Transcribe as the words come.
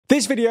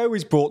This video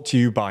is brought to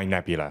you by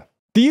Nebula.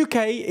 The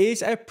UK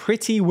is a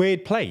pretty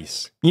weird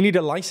place. You need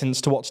a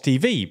license to watch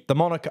TV, the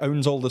monarch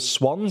owns all the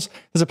swans,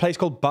 there's a place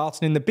called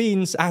Barton in the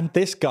Beans, and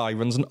this guy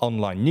runs an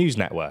online news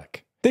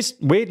network. This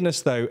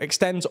weirdness, though,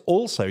 extends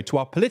also to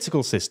our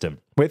political system,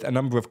 with a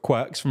number of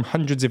quirks from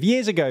hundreds of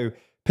years ago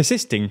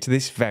persisting to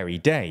this very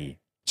day.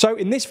 So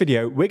in this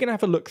video, we're going to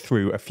have a look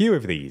through a few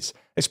of these,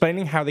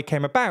 explaining how they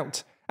came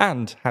about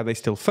and how they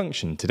still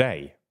function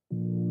today.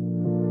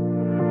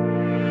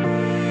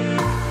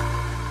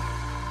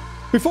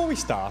 Before we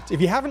start, if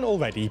you haven't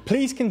already,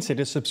 please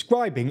consider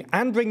subscribing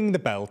and ringing the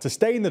bell to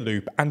stay in the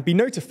loop and be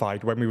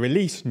notified when we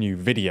release new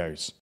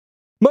videos.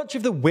 Much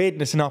of the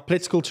weirdness in our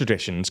political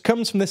traditions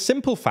comes from the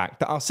simple fact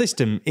that our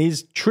system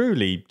is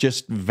truly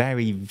just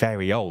very,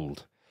 very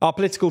old. Our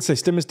political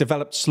system has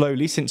developed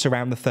slowly since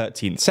around the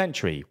 13th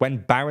century,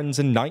 when barons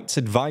and knights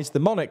advised the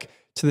monarch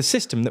to the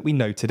system that we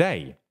know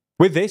today.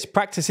 With this,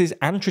 practices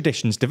and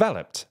traditions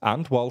developed,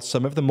 and while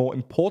some of the more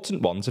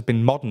important ones have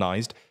been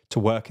modernised to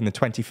work in the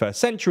 21st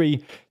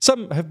century,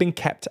 some have been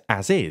kept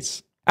as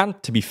is.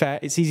 And to be fair,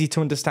 it's easy to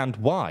understand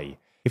why.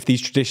 If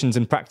these traditions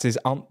and practices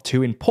aren't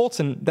too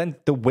important, then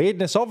the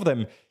weirdness of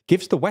them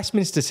gives the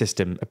Westminster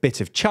system a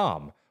bit of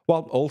charm,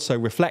 while also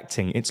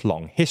reflecting its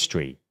long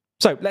history.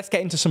 So let's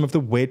get into some of the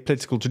weird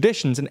political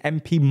traditions an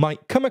MP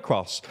might come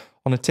across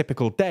on a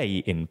typical day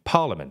in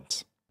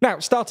Parliament. Now,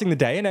 starting the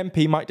day, an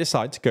MP might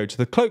decide to go to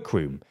the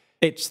cloakroom.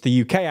 It's the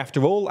UK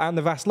after all, and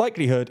the vast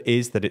likelihood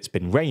is that it's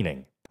been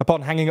raining.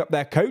 Upon hanging up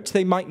their coat,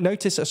 they might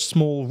notice a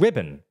small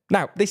ribbon.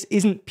 Now, this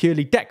isn't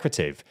purely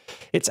decorative.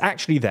 It's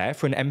actually there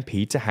for an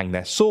MP to hang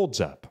their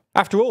swords up.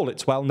 After all,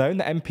 it's well known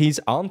that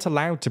MPs aren't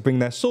allowed to bring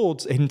their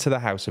swords into the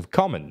House of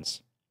Commons.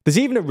 There's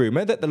even a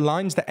rumour that the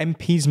lines that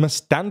MPs must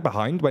stand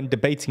behind when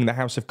debating the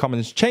House of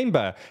Commons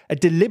chamber are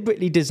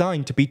deliberately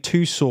designed to be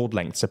 2 sword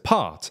lengths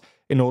apart,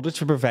 in order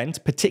to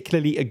prevent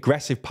particularly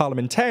aggressive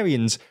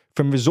parliamentarians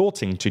from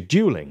resorting to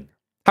duelling.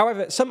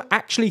 However, some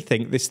actually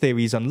think this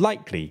theory is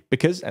unlikely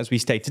because, as we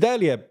stated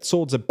earlier,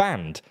 swords are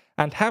banned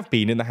and have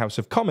been in the House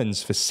of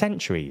Commons for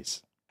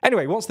centuries.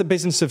 Anyway, once the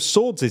business of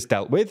swords is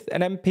dealt with,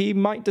 an MP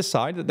might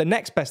decide that the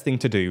next best thing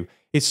to do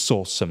is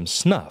source some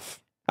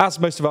snuff. As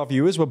most of our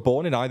viewers were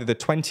born in either the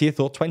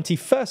 20th or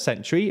 21st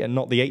century and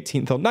not the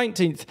 18th or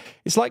 19th,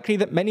 it's likely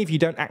that many of you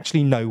don't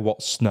actually know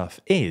what snuff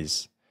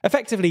is.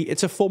 Effectively,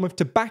 it's a form of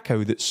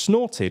tobacco that's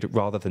snorted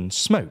rather than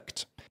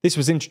smoked. This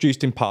was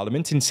introduced in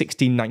Parliament in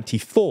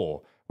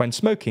 1694, when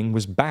smoking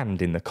was banned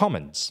in the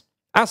Commons.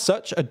 As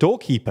such, a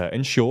doorkeeper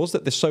ensures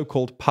that the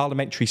so-called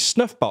parliamentary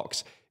snuff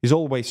box is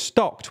always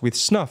stocked with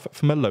snuff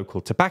from a local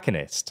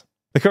tobacconist.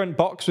 The current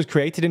box was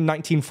created in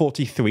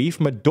 1943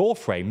 from a door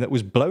frame that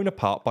was blown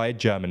apart by a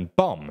German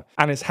bomb,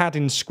 and has had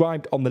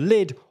inscribed on the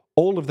lid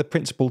all of the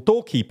principal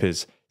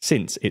doorkeepers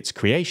since its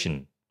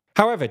creation.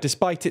 However,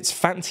 despite its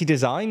fancy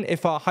design,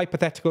 if our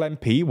hypothetical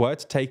MP were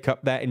to take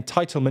up their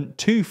entitlement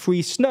to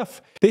free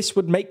snuff, this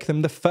would make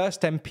them the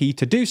first MP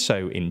to do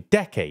so in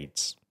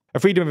decades. A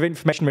Freedom of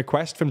Information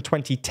request from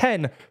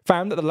 2010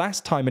 found that the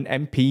last time an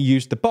MP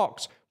used the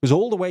box was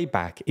all the way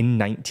back in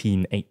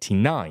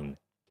 1989.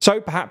 So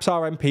perhaps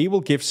our MP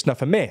will give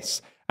snuff a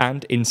miss,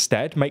 and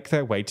instead make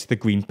their way to the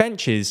green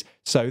benches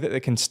so that they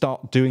can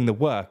start doing the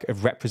work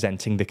of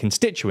representing the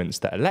constituents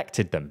that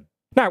elected them.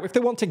 Now, if they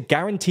want to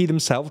guarantee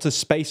themselves a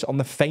space on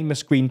the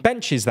famous green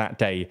benches that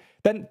day,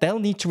 then they'll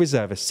need to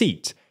reserve a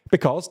seat,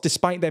 because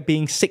despite there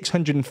being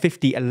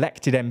 650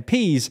 elected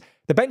MPs,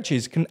 the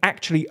benches can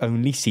actually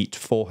only seat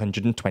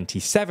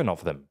 427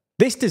 of them.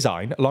 This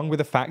design, along with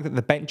the fact that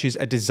the benches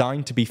are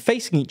designed to be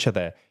facing each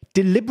other,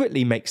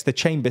 deliberately makes the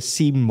chamber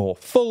seem more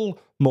full,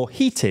 more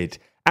heated,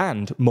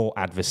 and more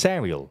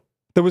adversarial.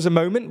 There was a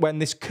moment when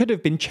this could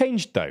have been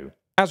changed though.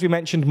 As we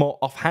mentioned more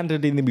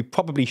offhandedly than we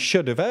probably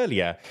should have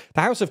earlier,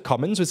 the House of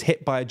Commons was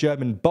hit by a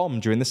German bomb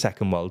during the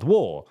Second World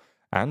War,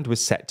 and was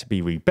set to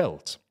be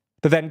rebuilt.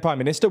 The then Prime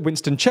Minister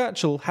Winston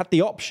Churchill had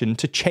the option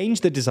to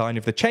change the design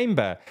of the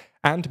chamber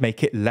and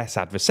make it less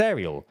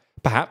adversarial,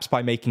 perhaps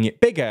by making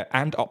it bigger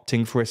and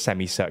opting for a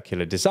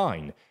semicircular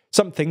design,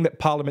 something that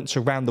parliaments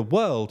around the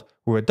world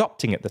were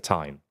adopting at the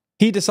time.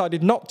 He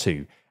decided not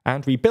to,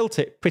 and rebuilt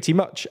it pretty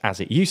much as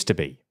it used to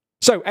be.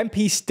 So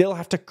MPs still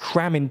have to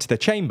cram into the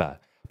chamber.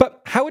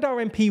 But how would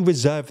our MP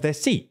reserve their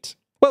seat?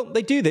 Well,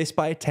 they do this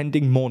by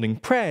attending morning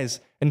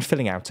prayers and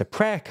filling out a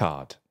prayer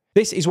card.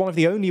 This is one of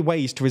the only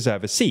ways to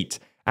reserve a seat,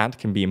 and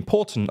can be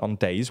important on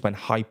days when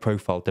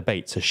high-profile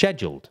debates are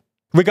scheduled.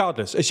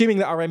 Regardless, assuming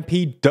that our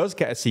MP does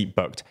get a seat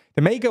booked,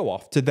 they may go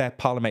off to their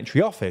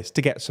parliamentary office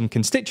to get some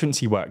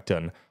constituency work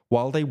done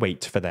while they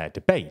wait for their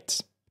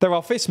debate. Their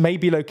office may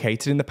be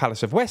located in the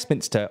Palace of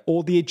Westminster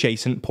or the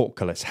adjacent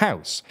Portcullis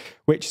House,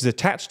 which is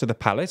attached to the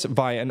palace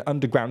via an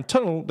underground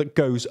tunnel that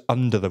goes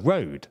under the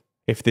road.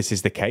 If this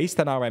is the case,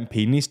 then our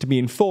MP needs to be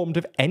informed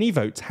of any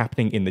votes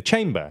happening in the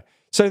chamber,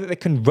 so that they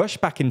can rush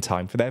back in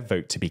time for their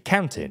vote to be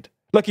counted.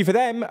 Lucky for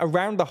them,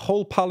 around the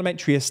whole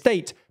parliamentary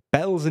estate,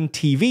 bells and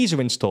TVs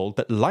are installed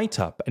that light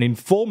up and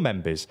inform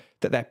members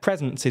that their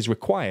presence is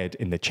required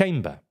in the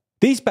chamber.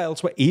 These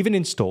bells were even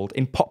installed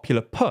in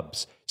popular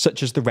pubs,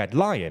 such as the Red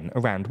Lion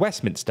around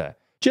Westminster,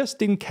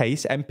 just in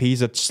case MPs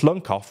had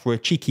slunk off for a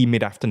cheeky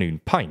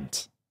mid-afternoon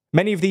pint.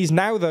 Many of these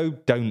now, though,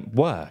 don't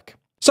work.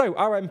 So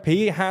our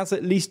MP has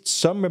at least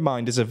some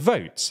reminders of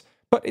votes,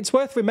 but it's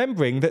worth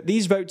remembering that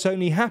these votes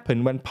only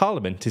happen when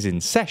Parliament is in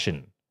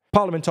session.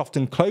 Parliament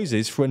often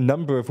closes for a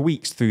number of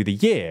weeks through the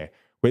year,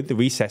 with the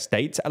recess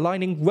dates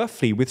aligning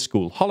roughly with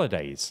school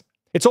holidays.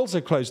 It's also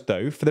closed,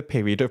 though, for the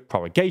period of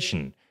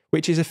prorogation,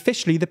 which is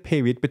officially the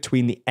period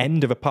between the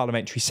end of a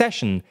parliamentary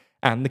session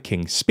and the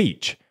King's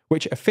Speech,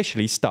 which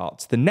officially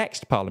starts the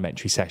next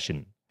parliamentary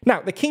session.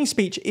 Now, the King's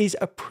Speech is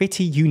a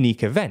pretty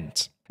unique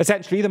event.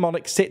 Essentially, the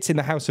monarch sits in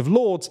the House of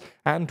Lords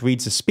and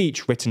reads a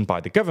speech written by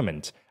the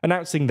government,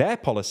 announcing their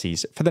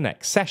policies for the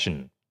next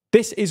session.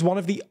 This is one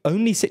of the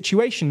only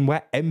situations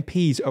where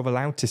MPs are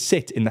allowed to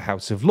sit in the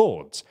House of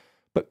Lords,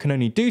 but can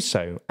only do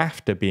so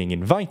after being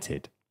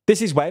invited.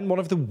 This is when one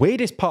of the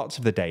weirdest parts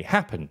of the day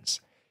happens.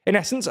 In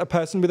essence, a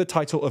person with the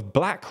title of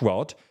Black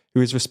Rod,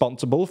 who is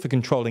responsible for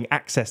controlling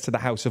access to the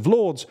House of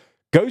Lords,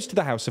 goes to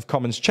the House of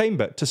Commons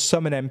chamber to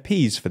summon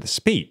MPs for the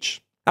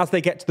speech. As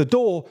they get to the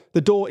door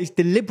is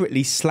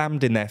deliberately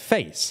slammed in their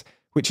face,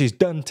 which is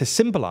done to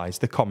symbolise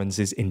the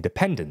Commons'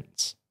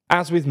 independence.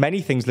 As with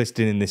many things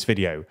listed in this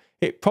video,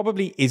 it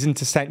probably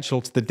isn't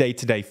essential to the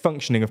day-to-day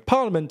functioning of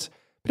Parliament,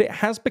 but it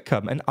has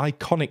become an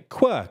iconic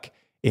quirk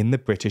in the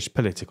British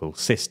political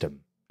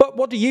system. But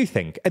what do you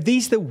think? Are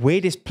these the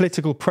weirdest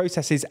political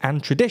processes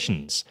and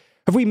traditions?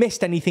 Have we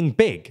missed anything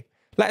big?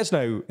 Let us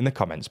know in the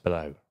comments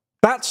below.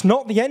 That's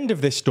not the end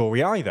of this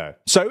story either.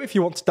 So if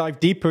you want to dive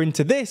deeper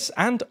into this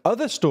and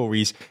other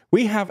stories,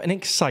 we have an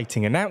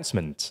exciting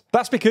announcement.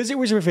 That's because it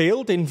was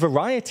revealed, in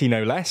Variety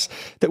no less,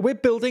 that we're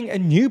building a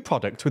new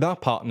product with our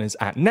partners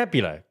at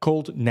Nebula,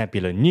 called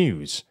Nebula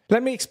News.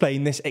 Let me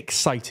explain this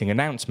exciting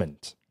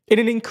announcement. In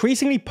an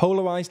increasingly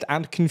polarised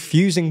and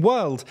confusing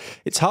world,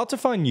 it's hard to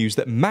find news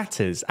that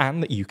matters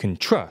and that you can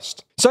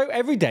trust. So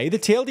every day, the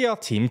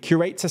TLDR team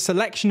curates a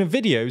selection of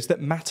videos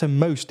that matter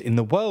most in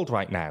the world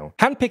right now,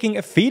 handpicking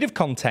a feed of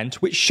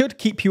content which should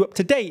keep you up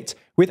to date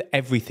with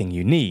everything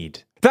you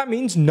need. That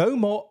means no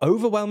more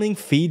overwhelming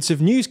feeds of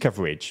news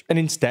coverage, and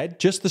instead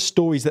just the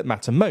stories that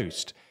matter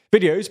most.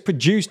 Videos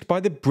produced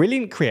by the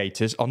brilliant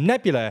creators on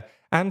Nebula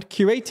and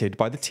curated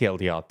by the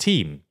TLDR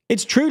team.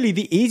 It's truly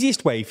the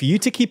easiest way for you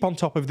to keep on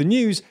top of the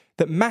news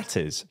that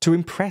matters to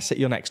impress at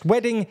your next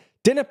wedding,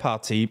 dinner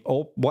party,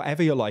 or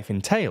whatever your life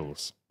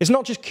entails. It's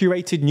not just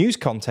curated news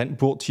content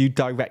brought to you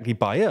directly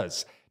by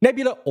us.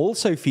 Nebula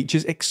also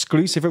features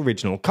exclusive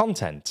original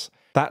content.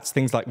 That's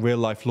things like Real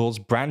Life Law's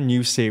brand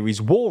new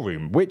series War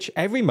Room, which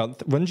every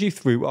month runs you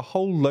through a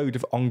whole load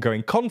of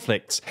ongoing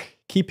conflicts,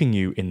 keeping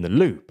you in the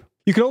loop.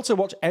 You can also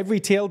watch every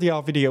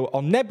TLDR video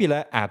on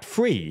Nebula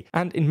ad-free,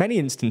 and in many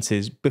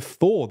instances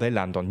before they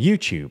land on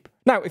YouTube.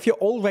 Now, if you're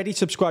already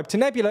subscribed to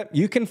Nebula,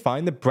 you can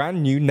find the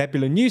brand new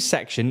Nebula News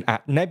section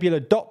at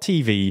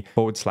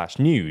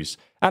nebula.tv/news,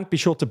 and be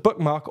sure to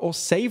bookmark or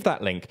save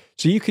that link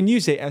so you can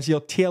use it as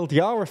your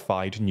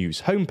TLDR-ified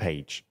news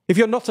homepage. If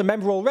you're not a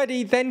member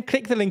already, then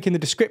click the link in the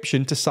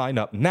description to sign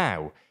up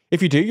now.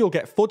 If you do, you'll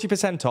get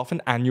 40% off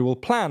an annual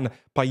plan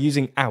by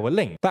using our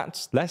link.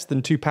 That's less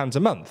than £2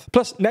 a month.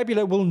 Plus,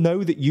 Nebula will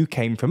know that you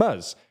came from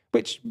us,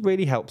 which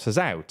really helps us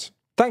out.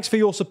 Thanks for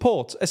your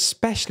support,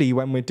 especially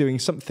when we're doing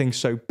something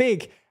so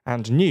big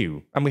and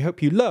new, and we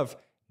hope you love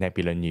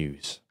Nebula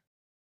News.